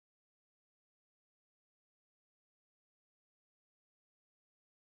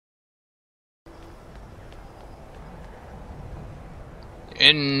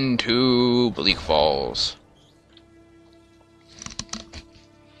into Bleak Falls.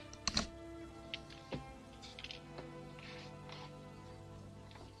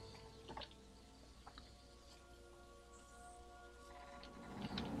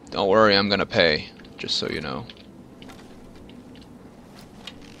 Don't worry, I'm gonna pay, just so you know.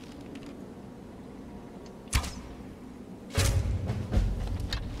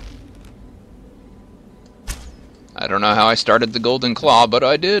 I don't know how I started the Golden Claw, but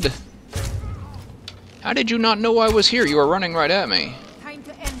I did. How did you not know I was here? You were running right at me. Time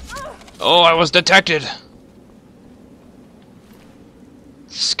to end. Oh, I was detected.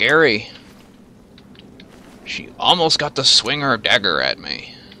 Scary. She almost got to swing her dagger at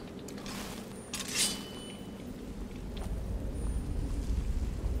me.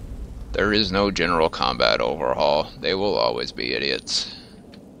 There is no general combat overhaul. They will always be idiots.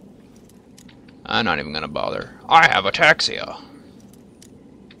 I'm not even gonna bother. I have ataxia.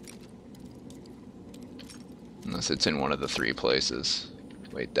 Unless it's in one of the 3 places.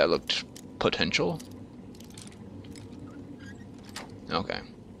 Wait, that looked potential? Okay.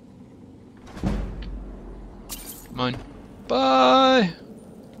 Come on. Bye!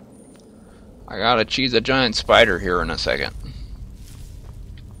 I gotta cheese a giant spider here in a second.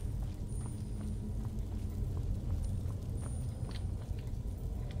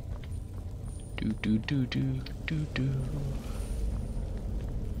 Do.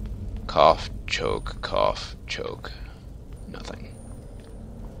 Cough, choke. Nothing.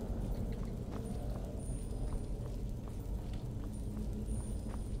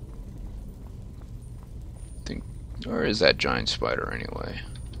 Where is that giant spider anyway?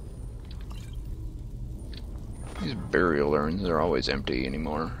 These burial urns are always empty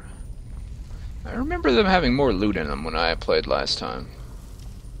anymore. I remember them having more loot in them when I played last time.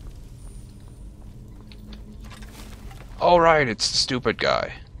 Oh right, it's the stupid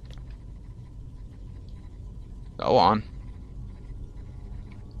guy. Go on.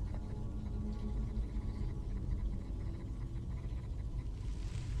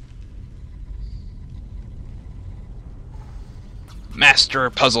 Master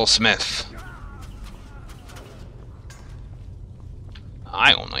Puzzlesmith.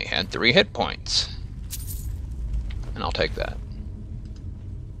 I only had 3 hit points. And I'll take that.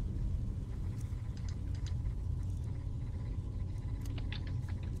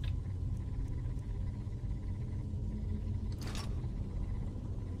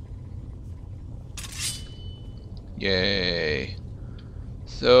 Yay.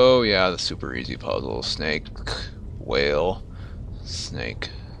 So, yeah, the super easy puzzle. Snake, whale, snake.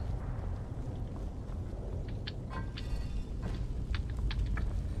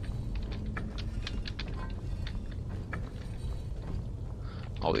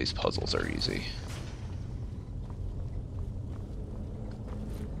 All these puzzles are easy.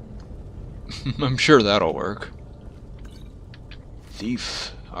 I'm sure that'll work.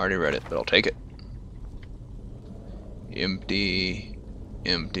 Thief. I already read it, but I'll take it. Empty.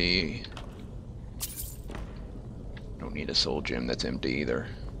 Empty. Don't need a soul gem that's empty either.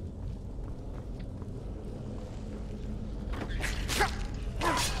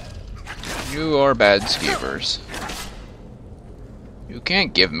 You are bad skeevers. You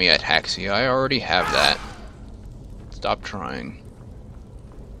can't give me ataxia, I already have that. Stop trying.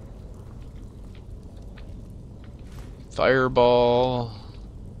 Fireball.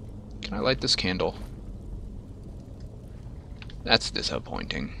 Can I light this candle? That's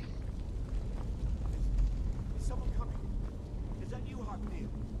disappointing. Is someone coming? Is that you, Harpneer?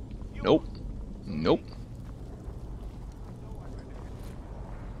 Nope. Nope.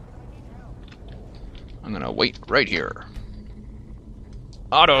 I'm gonna wait right here.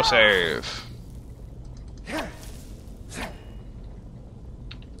 Autosave!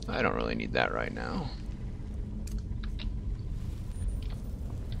 I don't really need that right now.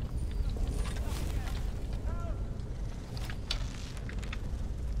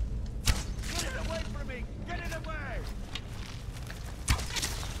 Get it away from me! Get it away!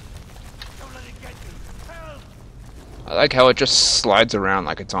 Don't let it get you! Help! I like how it just slides around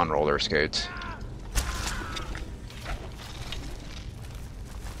like it's on roller skates.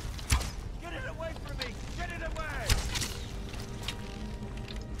 Get it away from me! Get it away!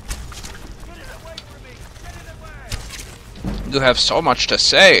 Get it away from me! Get it away! You have so much to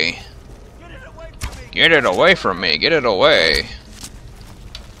say. Get it away from me! Get it away from me. Get it away.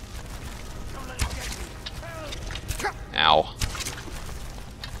 Don't let it get you! Help! Ow.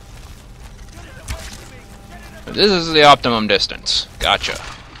 Get it away from me! Get it This is the optimum distance. Gotcha.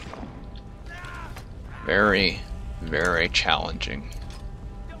 Very, very challenging.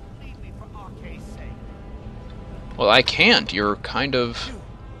 Don't leave me for Arcade's sake. Well, I can't. You're kind of... You,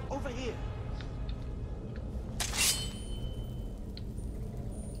 over here.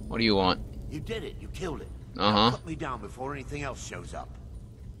 What do you want? You did it. You killed it. Uh-huh. Now cut me down before anything else shows up.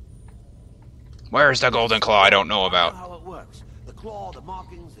 Where's the golden claw I don't know I about? know how it works. The claw, the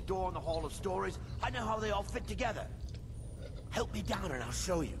markings, the door in the Hall of Stories. I know how they all fit together. Help me down and I'll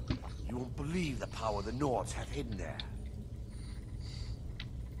show you. You won't believe the power the Nords have hidden there.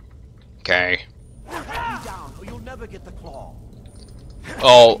 Okay. Help me down or you'll never get the claw.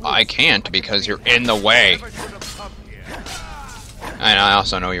 Oh, I can't because you're in the way. Never should have come here. And I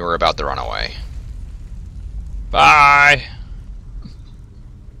also know you were about to run away. Bye!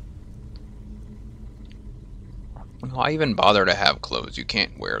 Why even bother to have clothes? You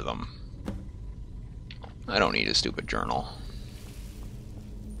can't wear them. I don't need a stupid journal.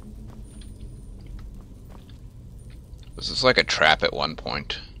 Was this like a trap at one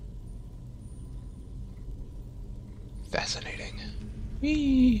point? Fascinating.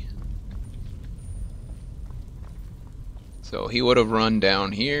 Whee! So he would have run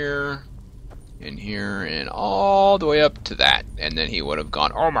down here, and all the way up to that. And then he would have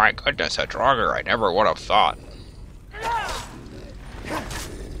gone, oh my goodness, a Draugr, I never would have thought.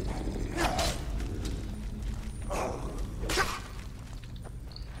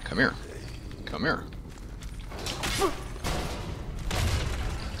 Come here. Come here.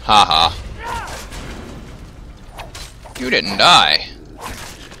 Haha. You didn't die.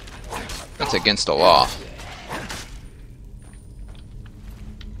 That's against the law.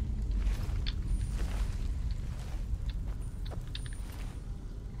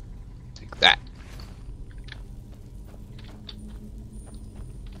 Take that.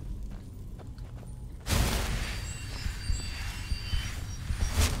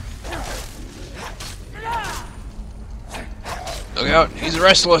 Look out, he's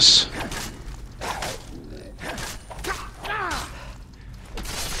restless.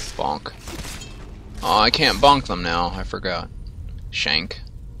 Bonk. Oh, I can't bonk them now, I forgot. Shank.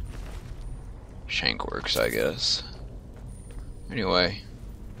 Shank works, I guess. Anyway.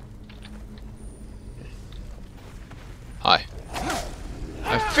 Hi.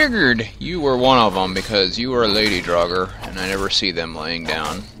 I figured you were one of them because you were a lady Draugr, and I never see them laying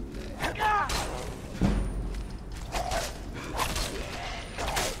down.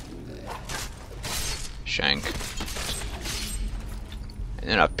 Shank. And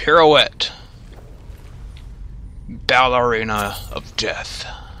then a pirouette. Ballerina of death.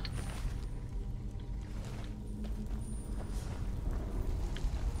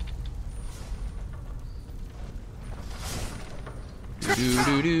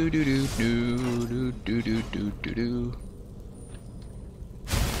 Do do do do do do do do do do do.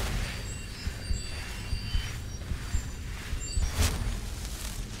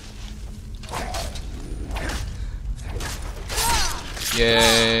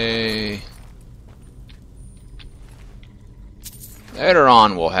 Yay! Later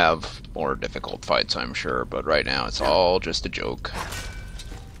on we'll have more difficult fights, I'm sure, but right now it's all just a joke.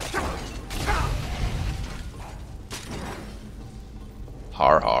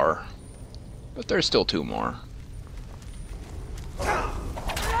 Har har. But there's still two more.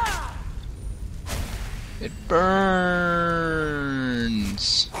 It burns!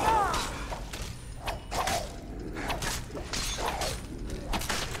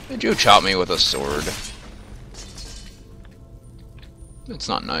 Did you chop me with a sword? It's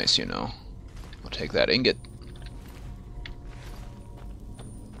not nice, you know. I'll take that ingot.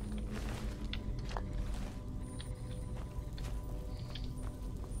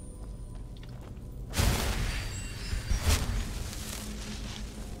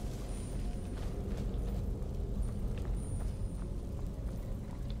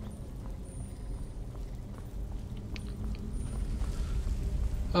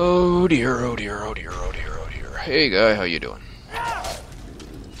 Oh dear, oh dear, oh dear, oh dear, oh dear. Hey guy, how you doing?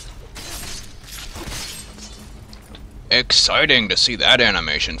 Exciting to see that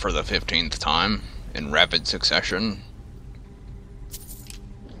animation for the 15th time in rapid succession.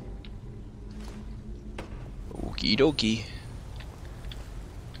 Okie dokie.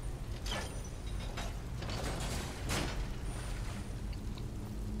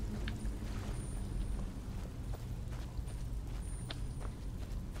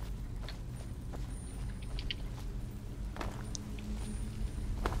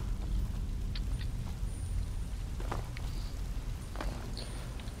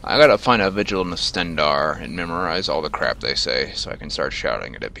 I gotta find a Vigil in the Stendar and memorize all the crap they say so I can start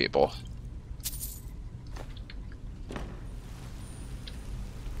shouting it at people.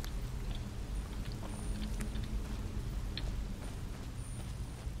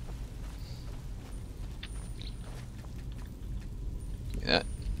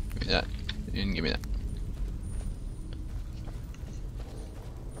 Give me that.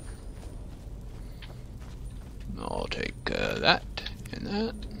 I'll take that and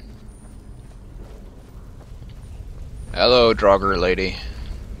that. Hello, Draugr lady.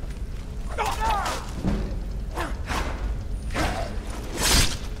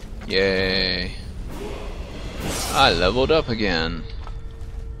 Yay. I leveled up again.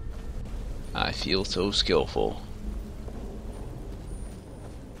 I feel so skillful.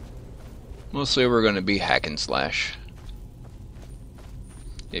 Mostly we're going to be hack and slash.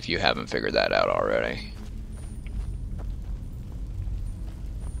 If you haven't figured that out already.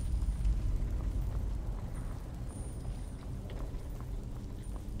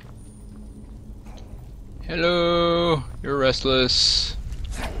 Hello, you're restless.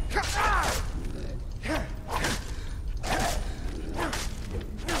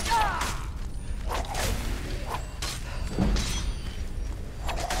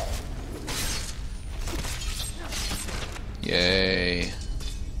 Yay.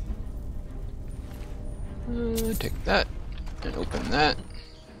 Take that and open that.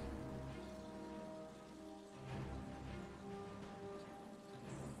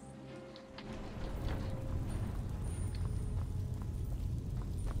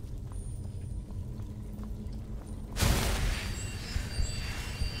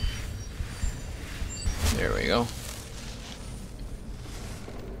 There we go.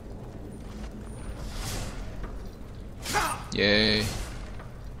 Yay.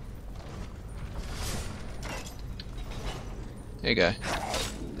 Hey, guy.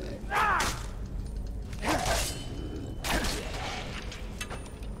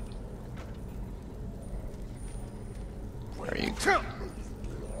 Where are you?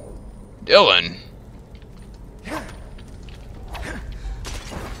 Dylan!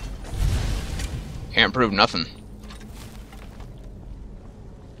 Can't prove nothing.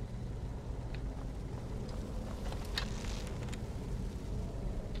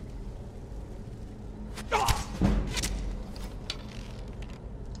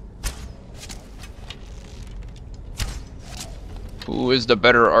 Who is the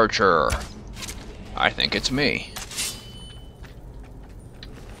better archer? I think it's me.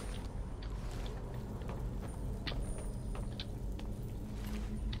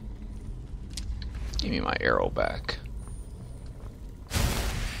 Give me my arrow back.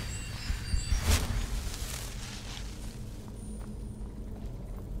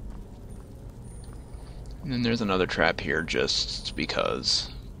 And then there's another trap here just because.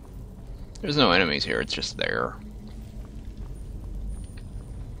 There's no enemies here, it's just there.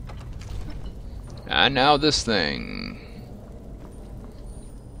 And now this thing.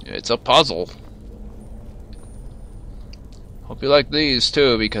 It's a puzzle. Hope you like these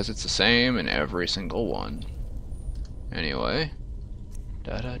too, because it's the same in every single one. Anyway.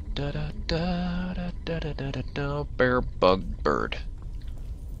 Da da da da da da da da da da. Bear bug bird.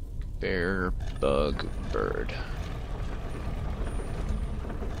 Bear bug bird.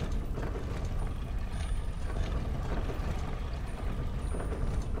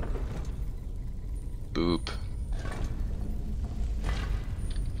 Boop.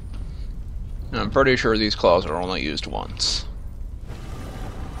 And I'm pretty sure these claws are only used once.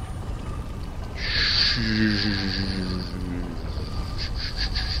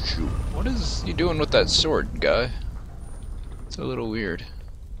 What is you doing with that sword, guy? It's a little weird.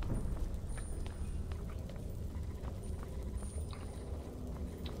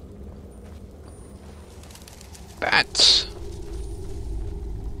 Bats!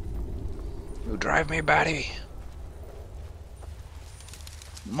 You drive me batty.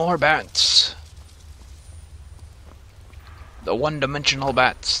 More bats. The one-dimensional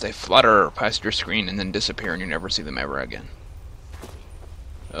bats. They flutter past your screen and then disappear and you never see them ever again.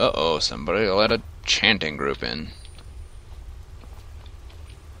 Uh-oh, somebody let a chanting group in.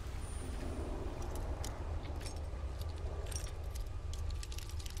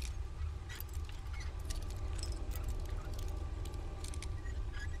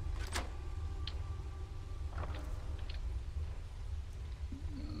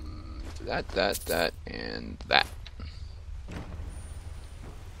 That, and that.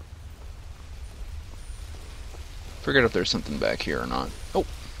 Forget if there's something back here or not. Oh!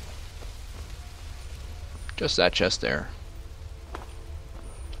 Just that chest there.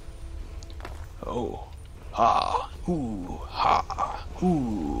 Oh. Ha. Hoo. Ha.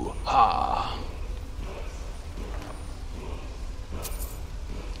 Hoo. Ha.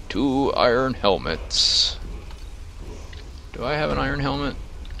 2 iron helmets. Do I have an iron helmet?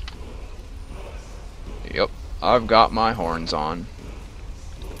 Yep, I've got my horns on.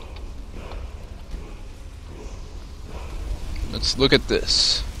 Let's look at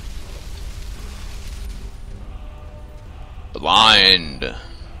this. Blind.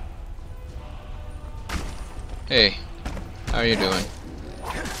 Hey, how are you doing?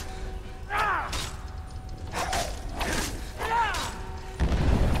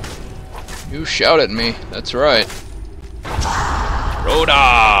 You shout at me, that's right.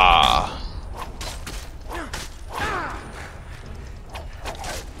 Rhoda!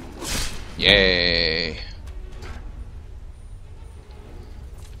 Yay.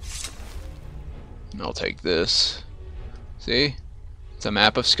 I'll take this. See? It's a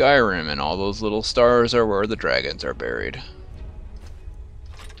map of Skyrim, and all those little stars are where the dragons are buried.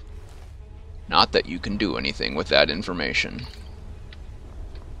 Not that you can do anything with that information.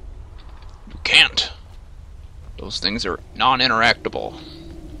 You can't. Those things are non-interactable.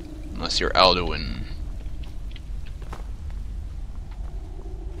 Unless you're Alduin.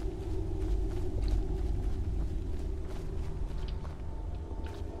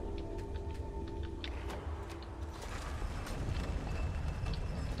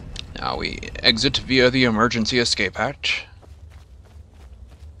 Now we exit via the emergency escape hatch.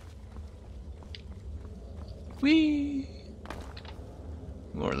 Whee!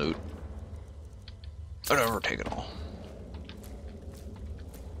 More loot. Whatever, take it all.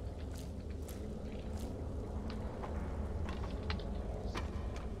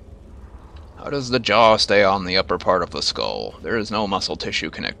 How does the jaw stay on the upper part of the skull? There is no muscle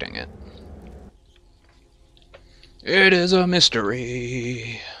tissue connecting it. It is a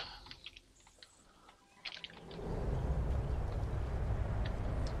mystery.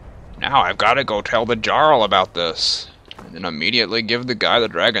 Now I've got to go tell the Jarl about this. And then immediately give the guy the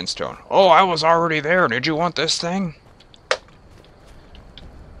Dragonstone. Oh, I was already there. Did you want this thing?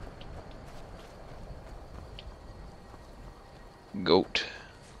 Goat.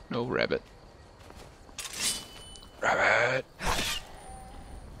 No rabbit. Rabbit.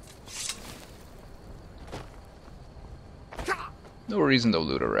 No reason to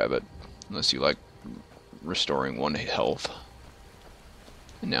loot a rabbit. Unless you like restoring 1 health.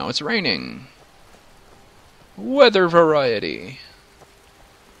 And now it's raining. Weather variety.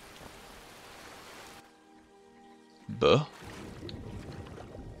 Buh.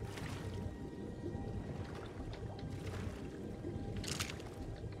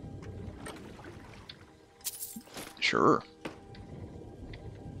 Sure.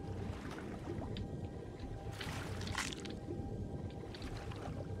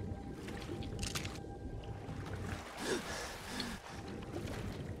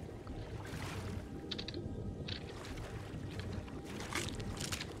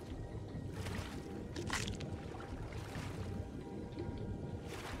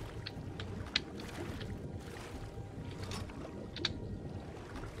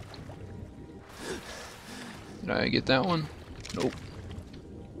 Did I get that one? Nope.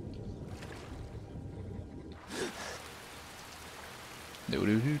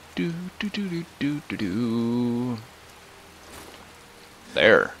 Do-do-do-do-do-do-do-do-do.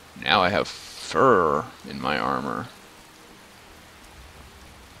 There. Now I have fur in my armor.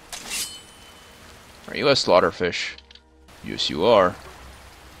 Are you a slaughterfish? Yes, you are.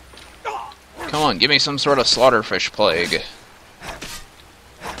 Come on, give me some sort of slaughterfish plague.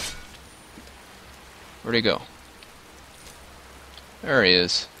 Where'd he go? There he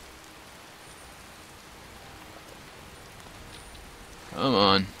is. Come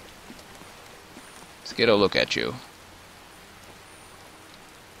on. Let's get a look at you.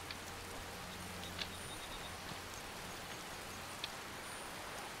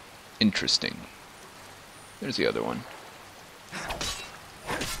 Interesting. There's the other one.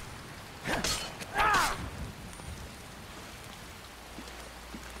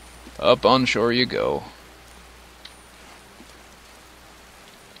 Up on shore you go.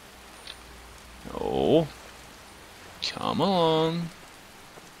 Oh. Come along.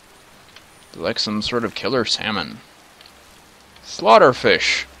 Like some sort of killer salmon.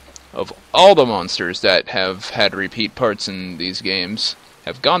 Slaughterfish. Of all the monsters that have had repeat parts in these games,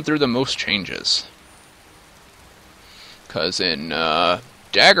 have gone through the most changes. Because in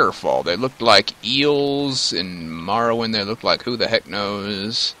Daggerfall they looked like eels, in Morrowind they looked like who the heck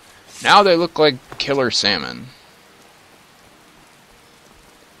knows. Now they look like killer salmon.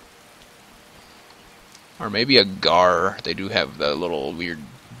 Or maybe a gar. They do have the little weird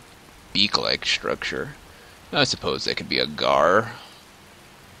beak-like structure. I suppose they could be a gar.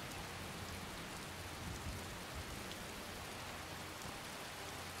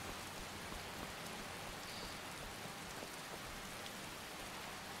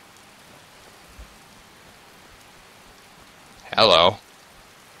 Hello.